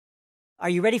Are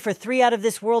you ready for 3 out of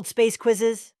this world space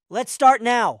quizzes? Let's start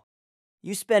now!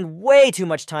 You spend way too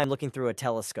much time looking through a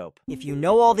telescope. If you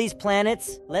know all these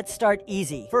planets, let's start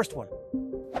easy. First one.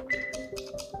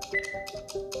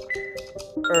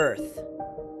 Earth.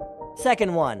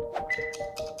 Second one.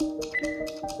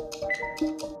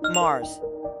 Mars.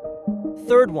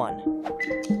 Third one.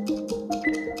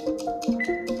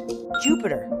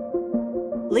 Jupiter.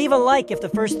 Leave a like if the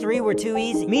first 3 were too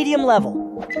easy. Medium level.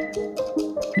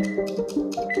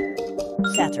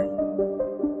 Saturn.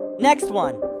 Next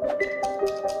one.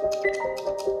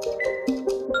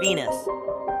 Venus.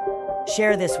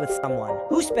 Share this with someone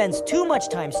who spends too much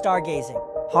time stargazing.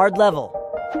 Hard level.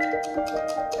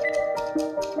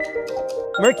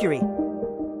 Mercury.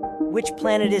 Which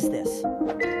planet is this?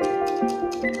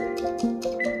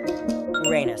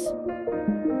 Uranus.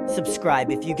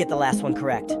 Subscribe if you get the last one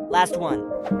correct. Last one.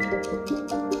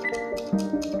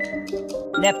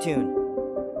 Neptune.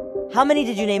 How many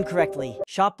did you name correctly?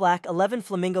 Shop black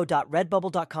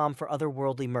 11flamingo.redbubble.com for other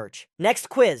worldly merch. Next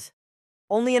quiz.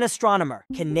 Only an astronomer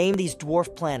can name these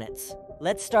dwarf planets.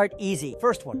 Let's start easy.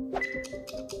 First one.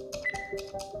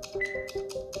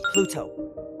 Pluto.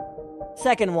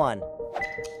 Second one.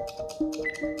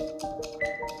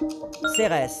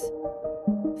 Ceres.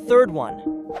 Third one.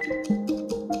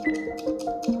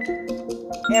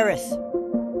 Eris.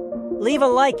 Leave a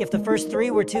like if the first 3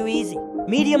 were too easy.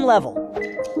 Medium level.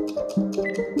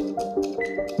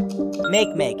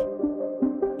 Make.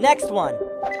 Next one.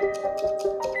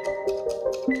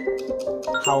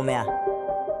 Haumea.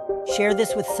 Share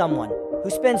this with someone who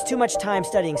spends too much time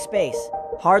studying space.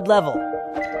 Hard level.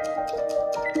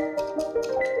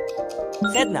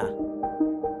 Sedna.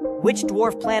 Which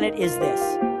dwarf planet is this?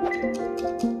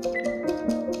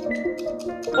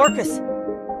 Orcus.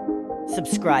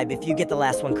 Subscribe if you get the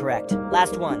last one correct.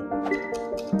 Last one.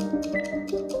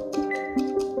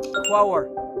 Quaoar.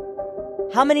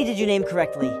 How many did you name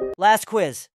correctly? Last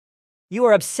quiz. You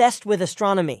are obsessed with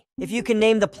astronomy. If you can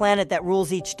name the planet that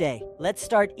rules each day. Let's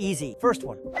start easy. First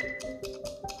one.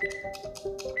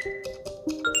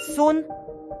 Sun.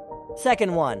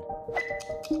 Second one.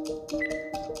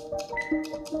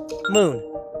 Moon.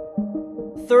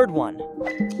 Third one.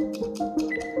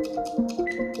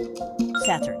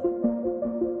 Saturn.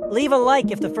 Leave a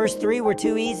like if the first 3 were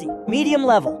too easy. Medium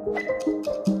level.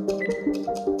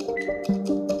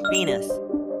 Venus.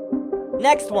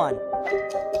 Next one.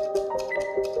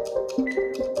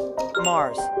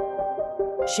 Mars.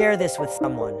 Share this with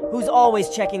someone who's always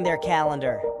checking their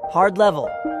calendar. Hard level.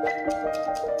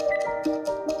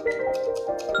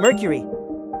 Mercury.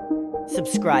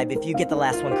 Subscribe if you get the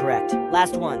last one correct.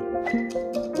 Last one.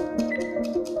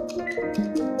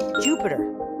 Jupiter.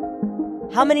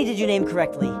 How many did you name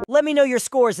correctly? Let me know your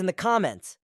scores in the comments.